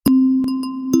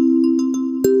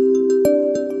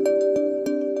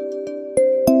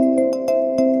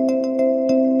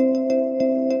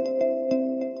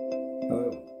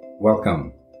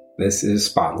This is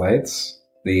Spotlights,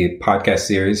 the podcast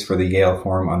series for the Yale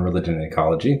Forum on Religion and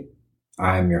Ecology.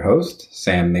 I'm your host,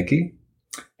 Sam Mickey,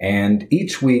 and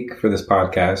each week for this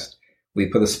podcast, we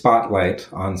put a spotlight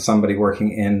on somebody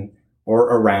working in or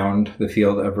around the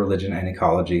field of religion and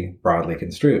ecology, broadly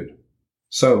construed.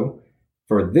 So,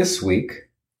 for this week,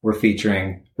 we're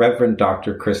featuring Reverend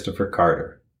Dr. Christopher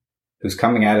Carter, who's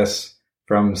coming at us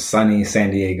from sunny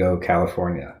San Diego,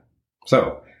 California.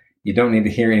 So, you don't need to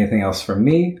hear anything else from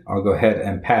me. I'll go ahead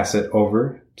and pass it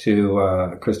over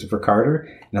to Christopher Carter,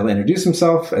 and he'll introduce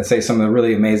himself and say some of the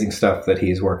really amazing stuff that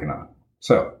he's working on.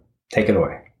 So, take it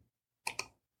away.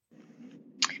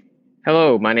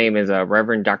 Hello, my name is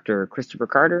Reverend Dr. Christopher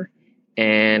Carter,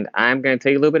 and I'm going to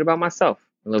tell you a little bit about myself,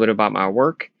 a little bit about my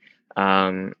work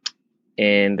in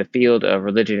the field of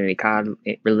religion and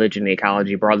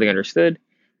ecology, broadly understood.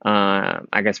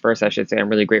 I guess first I should say I'm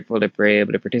really grateful to be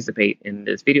able to participate in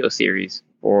this video series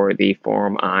for the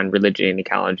Forum on Religion and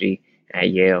Ecology at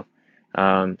Yale.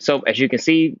 So as you can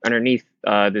see underneath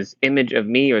this image of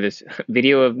me or this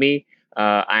video of me,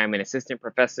 I am an assistant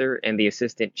professor and the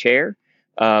assistant chair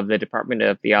of the Department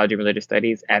of Theology and Religious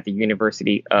Studies at the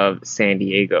University of San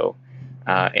Diego.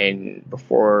 And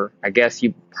before, I guess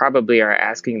you probably are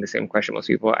asking the same question most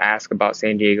people ask about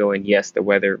San Diego, and yes, the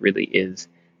weather really is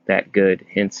that good,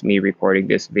 hence me recording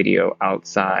this video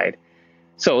outside.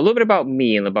 So a little bit about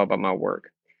me and about my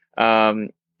work.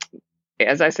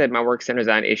 As I said, my work centers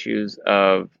on issues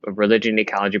of religion and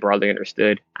ecology broadly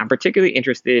understood. I'm particularly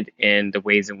interested in the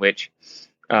ways in which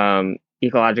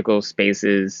ecological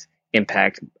spaces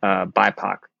impact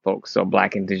BIPOC folks, so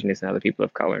Black, Indigenous, and other people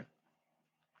of color.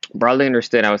 Broadly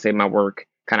understood, I would say my work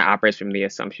kind of operates from the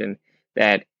assumption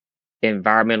that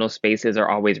environmental spaces are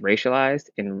always racialized,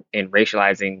 and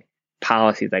racializing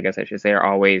policies, I guess I should say, are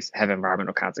always have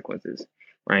environmental consequences,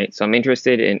 right? So I'm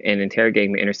interested in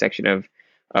interrogating the intersection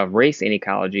of race and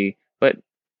ecology, but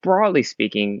broadly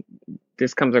speaking,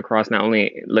 this comes across not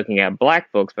only looking at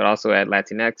Black folks, but also at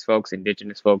Latinx folks,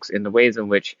 Indigenous folks, in the ways in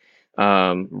which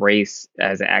race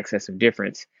as an axis of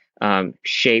difference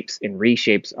shapes and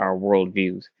reshapes our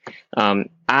worldviews.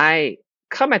 I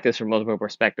come at this from multiple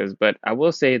perspectives, but I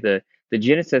will say the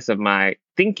genesis of my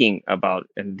thinking about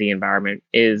the environment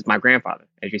is my grandfather,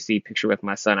 as you see pictured with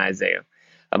my son Isaiah.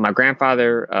 My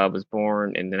grandfather was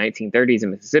born in the 1930s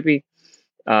in Mississippi.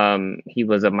 He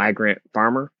was a migrant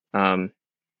farmer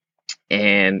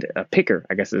and a picker,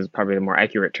 I guess is probably the more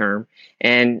accurate term,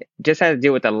 and just had to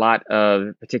deal with a lot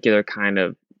of particular kind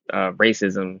of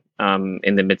racism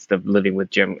in the midst of living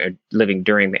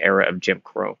during the era of Jim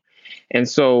Crow. And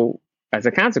so as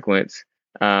a consequence,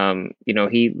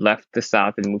 he left the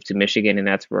South and moved to Michigan, and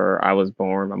that's where I was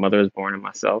born. My mother was born, and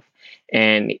myself,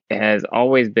 and has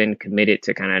always been committed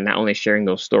to kind of not only sharing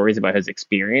those stories about his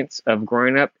experience of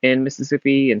growing up in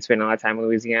Mississippi and spending a lot of time in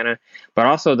Louisiana, but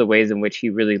also the ways in which he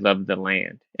really loved the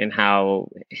land and how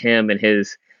him and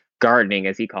his gardening,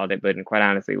 as he called it, but quite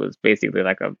honestly was basically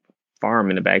like a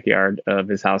farm in the backyard of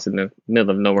his house in the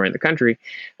middle of nowhere in the country,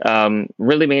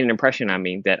 really made an impression on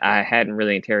me that I hadn't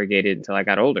really interrogated until I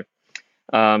got older.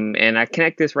 And I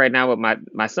connect this right now with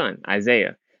my son,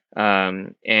 Isaiah.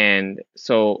 And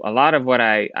so a lot of what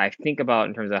I think about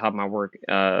in terms of how my work,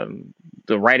 the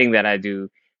writing that I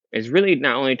do, is really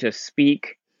not only to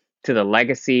speak to the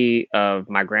legacy of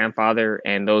my grandfather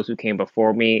and those who came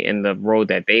before me and the road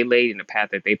that they laid and the path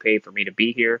that they paved for me to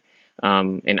be here,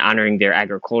 and honoring their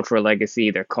agricultural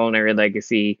legacy, their culinary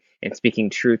legacy, and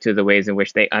speaking true to the ways in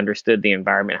which they understood the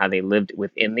environment, how they lived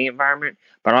within the environment,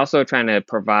 but also trying to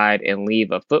provide and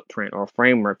leave a footprint or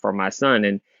framework for my son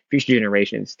and future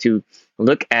generations to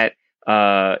look at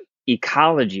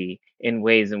ecology in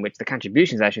ways in which the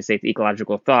contributions, I should say, to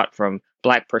ecological thought from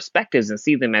Black perspectives and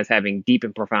see them as having deep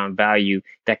and profound value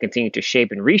that continue to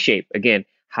shape and reshape, again,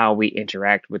 how we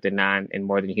interact with the non and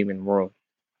more than human world.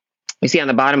 You see on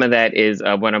the bottom of that is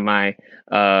one of my,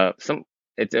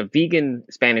 it's a vegan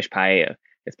Spanish paella.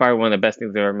 It's probably one of the best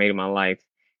things I've ever made in my life.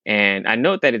 And I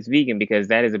note that it's vegan because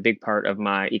that is a big part of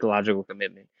my ecological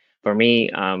commitment. For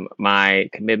me, my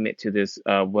commitment to this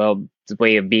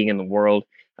way of being in the world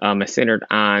is centered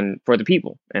on for the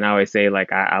people. And I always say,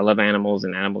 like, I love animals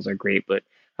and animals are great, but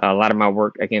a lot of my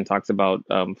work, again, talks about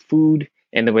food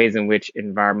and the ways in which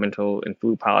environmental and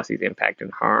food policies impact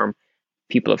and harm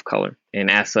people of color. And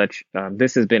as such,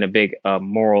 this has been a big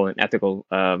moral and ethical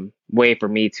way for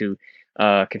me to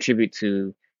contribute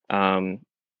to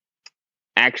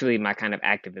actually my kind of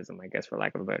activism, I guess, for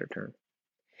lack of a better term.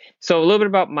 So a little bit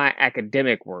about my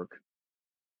academic work.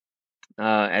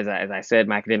 As I said,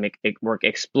 my academic work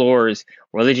explores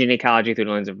religion and ecology through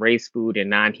the lens of race, food, and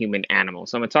non-human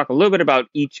animals. So I'm going to talk a little bit about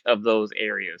each of those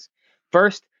areas.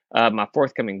 First, my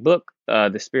forthcoming book,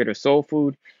 The Spirit of Soul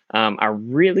Food, I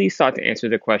really sought to answer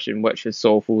the question, what should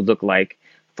soul food look like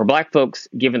for Black folks,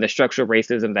 given the structural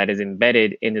racism that is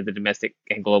embedded into the domestic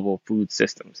and global food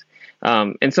systems?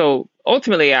 And so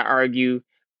ultimately, I argue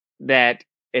that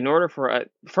in order for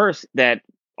first, that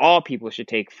all people should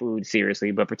take food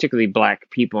seriously, but particularly Black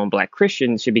people and Black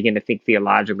Christians should begin to think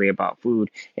theologically about food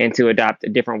and to adopt a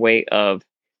different way of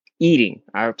eating.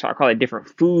 Call it different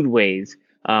food ways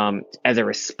as a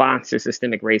response to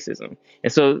systemic racism.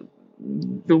 And so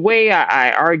the way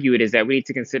I argue it is that we need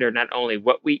to consider not only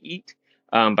what we eat,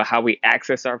 but how we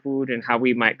access our food and how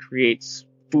we might create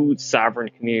food sovereign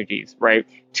communities,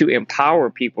 to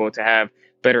empower people to have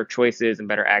better choices and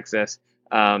better access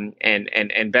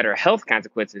and better health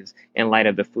consequences in light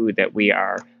of the food that we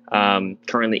are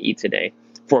currently eat today.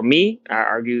 For me, I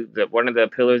argue that one of the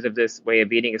pillars of this way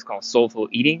of eating is called soulful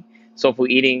eating. Soulful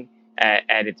eating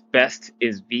at its best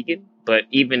is vegan, but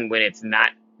even when it's not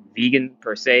vegan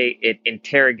per se, it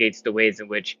interrogates the ways in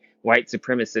which white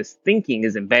supremacist thinking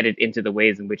is embedded into the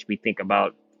ways in which we think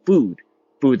about food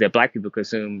that Black people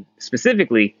consume,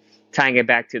 specifically tying it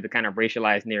back to the kind of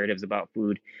racialized narratives about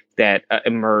food that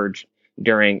emerged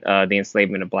during the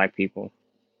enslavement of Black people.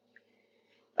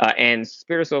 And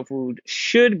Spirit of Soul Food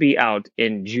should be out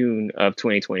in June of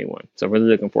 2021. So really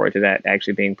looking forward to that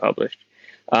actually being published.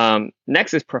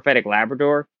 Next is Prophetic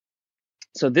Labrador.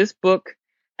 So this book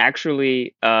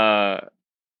actually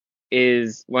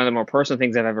is one of the more personal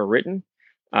things I've ever written.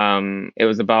 It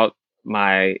was about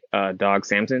my dog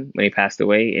Samson when he passed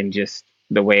away, and just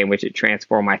the way in which it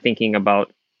transformed my thinking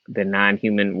about the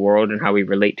non-human world and how we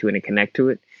relate to it and connect to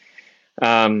it.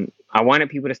 I wanted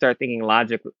people to start thinking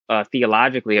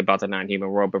theologically about the non-human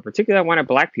world, but particularly I wanted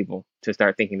Black people to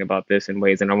start thinking about this in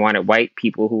ways, and I wanted white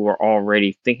people who were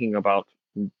already thinking about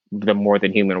the more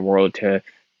than human world to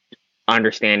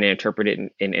understand and interpret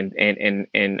it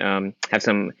and have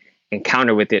some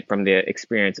encounter with it from the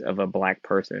experience of a Black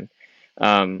person.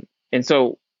 And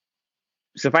so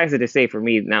suffice it to say, for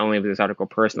me, not only was this article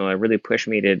personal, it really pushed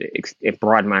me to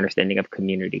broaden my understanding of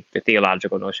community, the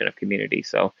theological notion of community.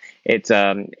 So it's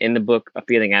in the book, A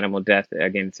Feeling Animal Death.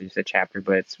 Again, it's just a chapter,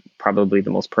 but it's probably the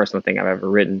most personal thing I've ever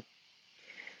written.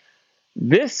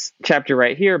 This chapter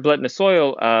right here, Blood in the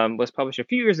Soil, was published a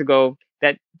few years ago.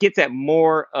 That gets at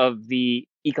more of the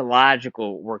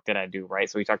ecological work that I do, right?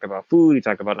 So we talked about food, we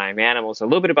talked about non-human animals, so a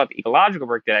little bit about the ecological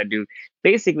work that I do.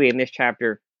 Basically, in this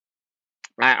chapter,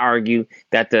 I argue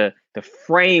that the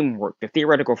framework, the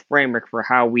theoretical framework for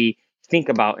how we think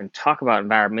about and talk about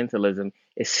environmentalism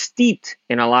is steeped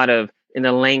in in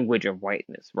the language of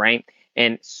whiteness, right?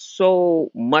 And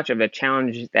so much of the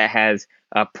challenge that has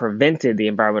prevented the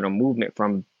environmental movement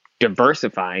from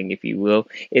diversifying, if you will,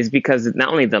 is because not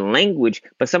only the language,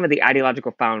 but some of the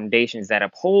ideological foundations that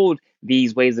uphold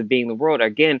these ways of being in the world,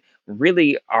 again,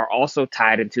 really are also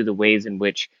tied into the ways in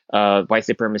which white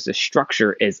supremacist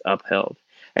structure is upheld.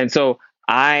 And so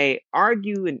I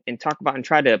argue and talk about and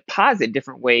try to posit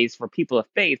different ways for people of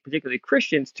faith, particularly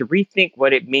Christians, to rethink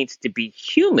what it means to be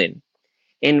human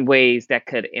in ways that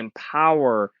could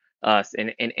empower us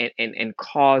and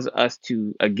cause us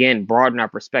to, again, broaden our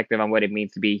perspective on what it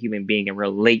means to be a human being and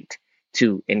relate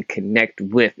to and connect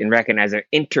with and recognize our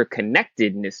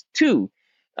interconnectedness to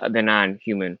the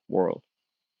non-human world.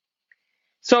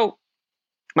 So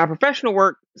my professional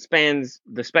work spans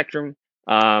the spectrum.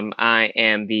 I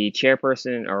am the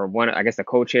chairperson, or the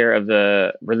co-chair of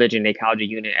the Religion and Ecology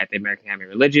Unit at the American Academy of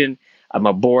Religion. I'm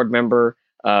a board member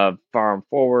of Farm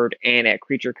Forward and at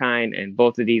Creature Kind, and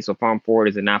both of these. So Farm Forward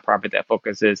is a nonprofit that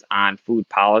focuses on food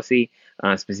policy,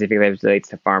 specifically as it relates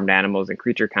to farmed animals, and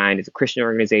Creature Kind is a Christian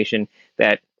organization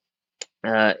that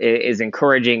is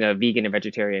encouraging a vegan and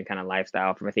vegetarian kind of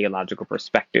lifestyle from a theological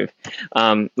perspective.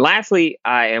 Lastly,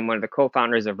 I am one of the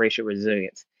co-founders of Racial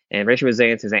Resilience. And Racial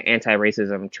Resilience is an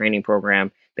anti-racism training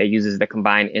program that uses the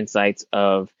combined insights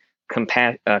of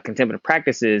contemplative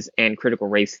practices and critical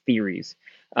race theories.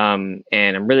 And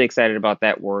I'm really excited about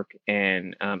that work.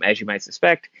 And as you might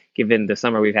suspect, given the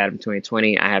summer we've had in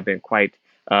 2020, I have been quite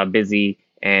busy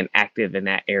and active in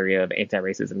that area of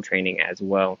anti-racism training as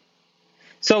well.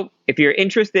 So if you're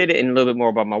interested in a little bit more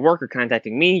about my work or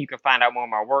contacting me, you can find out more of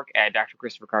my work at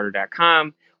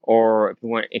drchristophercarter.com. Or if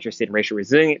you are interested in racial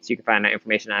resilience, you can find out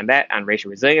information on that on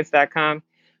racialresilience.com.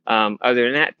 Other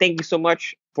than that, thank you so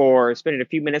much for spending a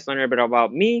few minutes learning a bit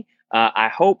about me. I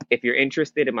hope if you're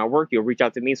interested in my work, you'll reach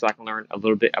out to me so I can learn a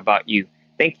little bit about you.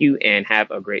 Thank you and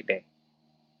have a great day.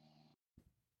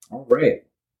 All right.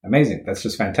 Amazing. That's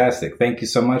just fantastic. Thank you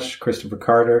so much, Christopher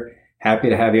Carter. Happy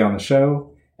to have you on the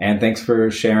show. And thanks for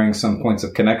sharing some points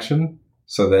of connection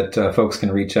so that folks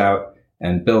can reach out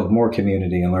and build more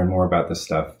community and learn more about this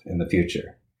stuff in the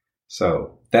future.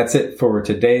 So that's it for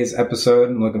today's episode.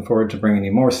 I'm looking forward to bringing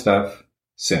you more stuff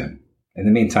soon. In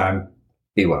the meantime,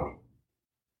 be well.